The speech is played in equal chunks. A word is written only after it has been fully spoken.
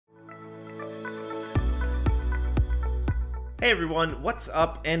Hey everyone, what's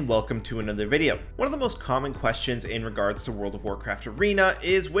up and welcome to another video. One of the most common questions in regards to World of Warcraft Arena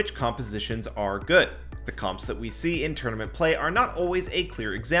is which compositions are good. The comps that we see in tournament play are not always a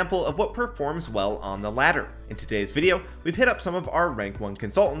clear example of what performs well on the ladder. In today's video, we've hit up some of our rank 1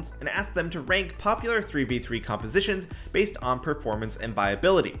 consultants and asked them to rank popular 3v3 compositions based on performance and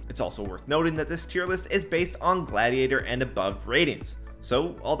viability. It's also worth noting that this tier list is based on gladiator and above ratings.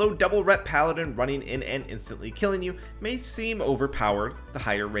 So, although double rep paladin running in and instantly killing you may seem overpowered, the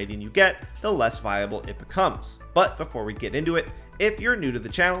higher rating you get, the less viable it becomes. But before we get into it, if you're new to the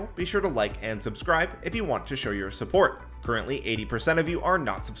channel, be sure to like and subscribe if you want to show your support. Currently, 80% of you are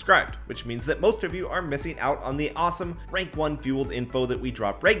not subscribed, which means that most of you are missing out on the awesome rank 1 fueled info that we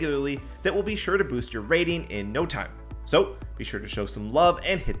drop regularly that will be sure to boost your rating in no time. So be sure to show some love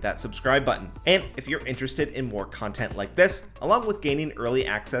and hit that subscribe button. And if you're interested in more content like this, along with gaining early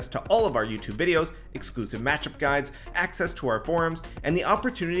access to all of our YouTube videos, exclusive matchup guides, access to our forums, and the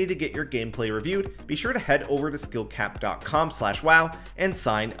opportunity to get your gameplay reviewed, be sure to head over to skillcap.com/wow and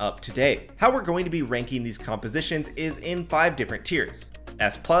sign up today. How we're going to be ranking these compositions is in 5 different tiers.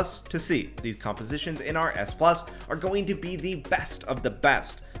 S+ to C. These compositions in our S+ are going to be the best of the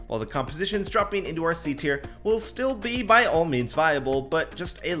best, while the compositions dropping into our C tier will still be by all means viable, but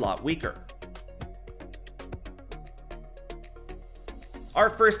just a lot weaker. Our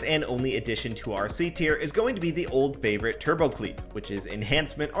first and only addition to our C tier is going to be the old favorite Turbo Cleave, which is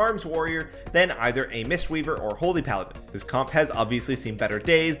enhancement arms warrior, then either a mistweaver or holy paladin. This comp has obviously seen better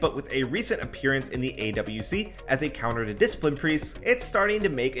days, but with a recent appearance in the AWC as a counter to discipline priests, it's starting to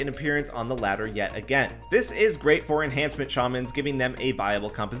make an appearance on the ladder yet again. This is great for enhancement shamans, giving them a viable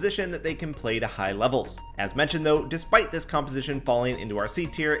composition that they can play to high levels. As mentioned though, despite this composition falling into our C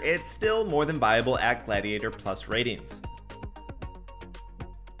tier, it's still more than viable at gladiator plus ratings.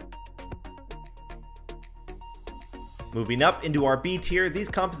 Moving up into our B tier, these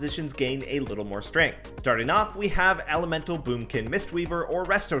compositions gain a little more strength. Starting off, we have Elemental Boomkin Mistweaver or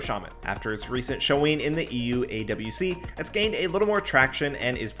Resto Shaman. After its recent showing in the EU AWC, it's gained a little more traction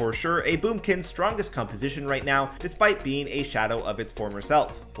and is for sure a Boomkin's strongest composition right now, despite being a shadow of its former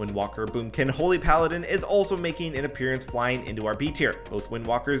self. Windwalker Boomkin Holy Paladin is also making an appearance flying into our B tier. Both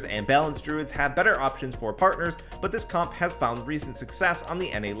Windwalkers and balanced druids have better options for partners, but this comp has found recent success on the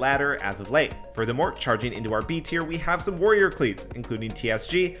NA ladder as of late. Furthermore, charging into our B tier, we have some warrior cleaves, including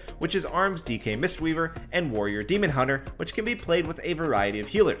TSG, which is Arms DK Mistweaver, and Warrior Demon Hunter, which can be played with a variety of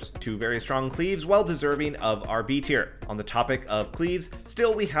healers. 2 very strong cleaves, well deserving of our B tier. On the topic of cleaves,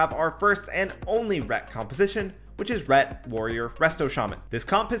 still we have our first and only Ret composition, which is Ret Warrior Resto Shaman. This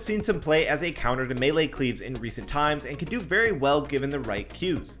comp has seen some play as a counter to melee cleaves in recent times and can do very well given the right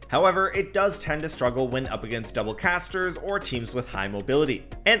cues. However, it does tend to struggle when up against double casters or teams with high mobility.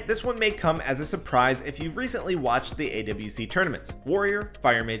 And this one may come as a surprise if you've recently watched the AWC tournaments. Warrior,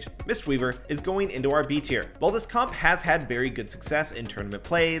 Fire Mage, Mistweaver is going into our B tier. While this comp has had very good success in tournament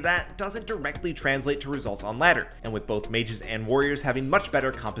play, that doesn't directly translate to results on ladder. And with both mages and warriors having much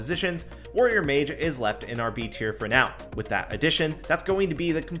better compositions, Warrior Mage is left in our B tier for now. With that addition, that's going to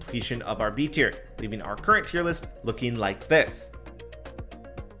be the completion of our B tier, leaving our current tier list looking like this.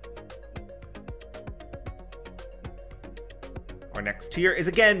 Our next tier is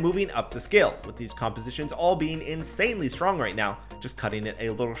again moving up the scale, with these compositions all being insanely strong right now, just cutting it a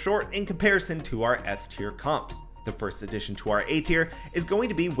little short in comparison to our S tier comps. The first addition to our A tier is going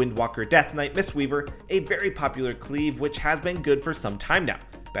to be Windwalker Death Knight Mistweaver, a very popular cleave which has been good for some time now.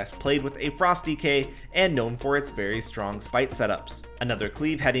 Best played with a Frost DK and known for its very strong spite setups. Another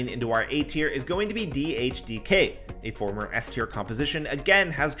cleave heading into our A tier is going to be DHDK. A former S tier composition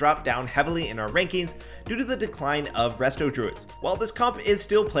again has dropped down heavily in our rankings due to the decline of resto druids. While this comp is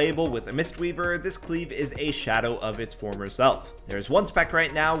still playable with a Mistweaver, this cleave is a shadow of its former self. There's one spec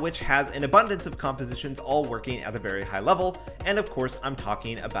right now which has an abundance of compositions all working at a very high level, and of course I'm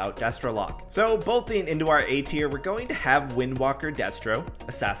talking about Destrolock. So bolting into our A tier, we're going to have Windwalker Destro,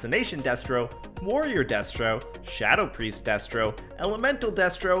 Assassination Destro, Warrior Destro, Shadow Priest Destro, Elemental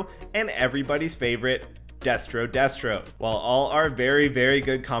Destro, and everybody's favorite, Destro. While all are very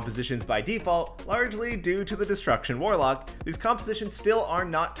good compositions by default, largely due to the Destruction Warlock, these compositions still are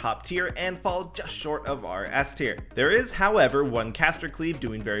not top tier and fall just short of our S tier. There is, however, one caster cleave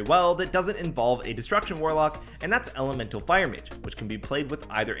doing very well that doesn't involve a Destruction Warlock, and that's Elemental Fire Mage, which can be played with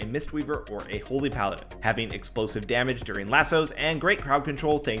either a Mistweaver or a Holy Paladin. Having explosive damage during lassos and great crowd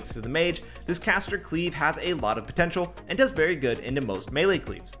control thanks to the mage, this caster cleave has a lot of potential and does very good into most melee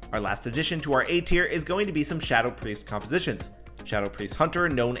cleaves. Our last addition to our A tier is going to be some Shadow Priest compositions. Shadow Priest Hunter,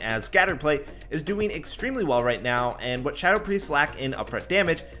 known as Scatterplay, is doing extremely well right now, and what Shadow Priests lack in upfront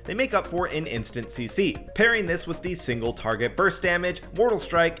damage, they make up for in instant CC. Pairing this with the single target burst damage, Mortal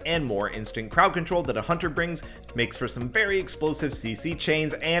Strike, and more instant crowd control that a Hunter brings, makes for some very explosive CC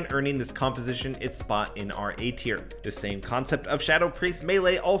chains and earning this composition its spot in our A tier. The same concept of Shadow Priest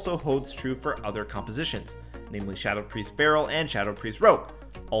melee also holds true for other compositions, namely Shadow Priest Feral and Shadow Priest Rogue.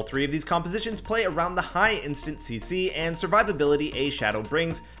 All three of these compositions play around the high instant CC and survivability a Shadow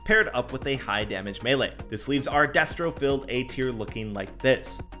brings, paired up with a high damage melee. This leaves our Destro-filled A tier looking like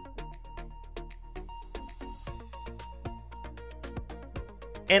this.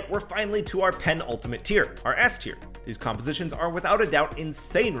 And we're finally to our penultimate tier, our S tier. These compositions are without a doubt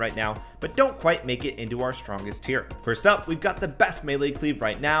insane right now, but don't quite make it into our strongest tier. First up, we've got the best melee cleave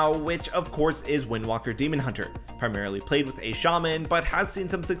right now, which of course is Windwalker Demon Hunter, primarily played with a shaman, but has seen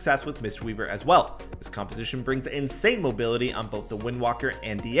some success with mistweaver as well. This composition brings insane mobility on both the Windwalker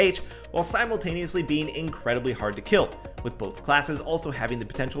and DH, while simultaneously being incredibly hard to kill, with both classes also having the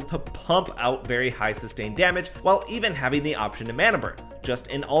potential to pump out very high sustained damage, while even having the option to mana burn.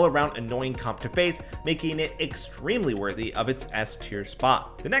 Just an all-around annoying comp to face, making it extremely worthy of its S tier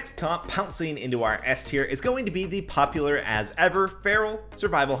spot. The next comp pouncing into our S tier is going to be the popular as ever Feral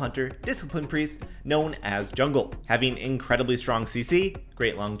Survival Hunter Discipline Priest, known as Jungle. Having incredibly strong CC,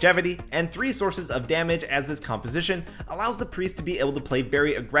 great longevity, and 3 sources of damage as this composition allows the priest to be able to play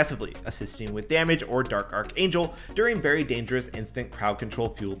very aggressively, assisting with damage or Dark Archangel during very dangerous instant crowd control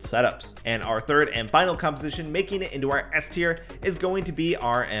fueled setups. And our third and final composition making it into our S tier is going to be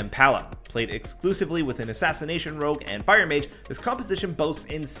our Pala. Played exclusively with an Assassination Rogue and Fire Mage, this composition boasts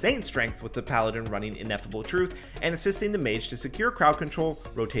insane strength with the Paladin running Ineffable Truth and assisting the Mage to secure crowd control,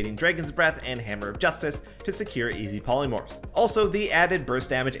 rotating Dragon's Breath and Hammer of Justice to secure easy polymorphs. Also, the added burst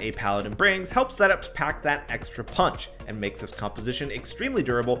damage a Paladin brings helps setups pack that extra punch and makes this composition extremely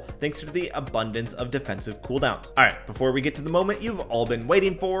durable thanks to the abundance of defensive cooldowns. Alright, before we get to the moment you've all been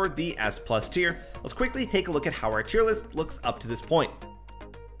waiting for, the S+ tier, let's quickly take a look at how our tier list looks up to this point.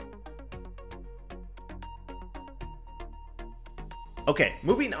 Okay,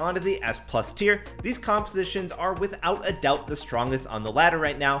 moving on to the S+ tier, these compositions are without a doubt the strongest on the ladder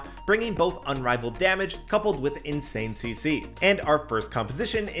right now, bringing both unrivaled damage coupled with insane CC. And our first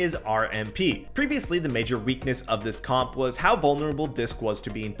composition is RMP. Previously, the major weakness of this comp was how vulnerable Disc was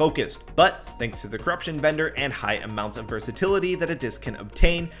to being focused, but thanks to the Corruption Vendor and high amounts of versatility that a Disc can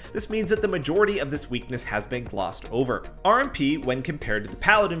obtain, this means that the majority of this weakness has been glossed over. RMP, when compared to the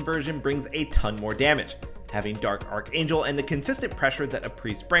Paladin version, brings a ton more damage. Having Dark Archangel and the consistent pressure that a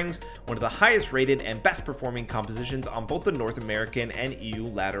priest brings, one of the highest rated and best performing compositions on both the North American and EU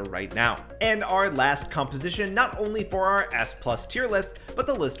ladder right now. And our last composition, not only for our S+ tier list, but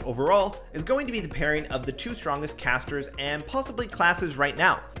the list overall, is going to be the pairing of the 2 strongest casters and possibly classes right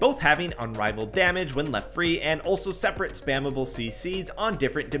now, both having unrivaled damage when left free and also separate spammable CCs on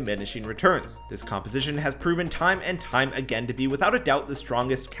different diminishing returns. This composition has proven time and time again to be without a doubt the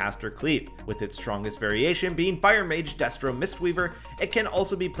strongest caster cleave, with its strongest variation being Fire Mage Destro Mistweaver. It can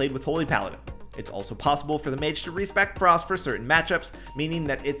also be played with Holy Paladin. It's also possible for the Mage to respec Frost for certain matchups, meaning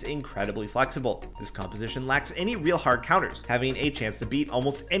that it's incredibly flexible. This composition lacks any real hard counters, having a chance to beat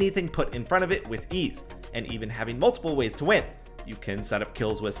almost anything put in front of it with ease, and even having multiple ways to win. You can set up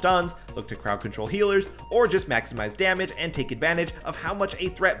kills with stuns, look to crowd control healers, or just maximize damage and take advantage of how much a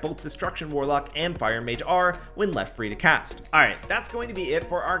threat both Destruction Warlock and Fire Mage are when left free to cast. Alright, that's going to be it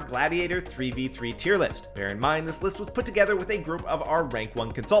for our Gladiator 3v3 tier list. Bear in mind, this list was put together with a group of our rank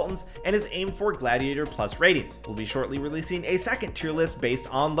 1 consultants and is aimed for Gladiator Plus ratings. We'll be shortly releasing a second tier list based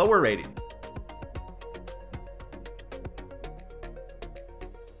on lower rating.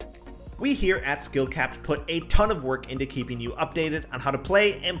 We here at Skillcapped put a ton of work into keeping you updated on how to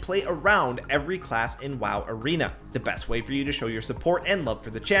play and play around every class in WoW Arena. The best way for you to show your support and love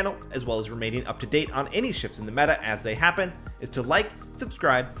for the channel, as well as remaining up to date on any shifts in the meta as they happen, is to like,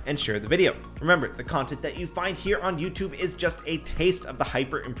 subscribe, and share the video. Remember, the content that you find here on YouTube is just a taste of the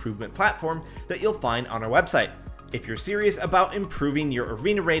hyper improvement platform that you'll find on our website. If you're serious about improving your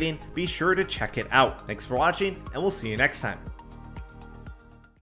arena rating, be sure to check it out. Thanks for watching, and we'll see you next time.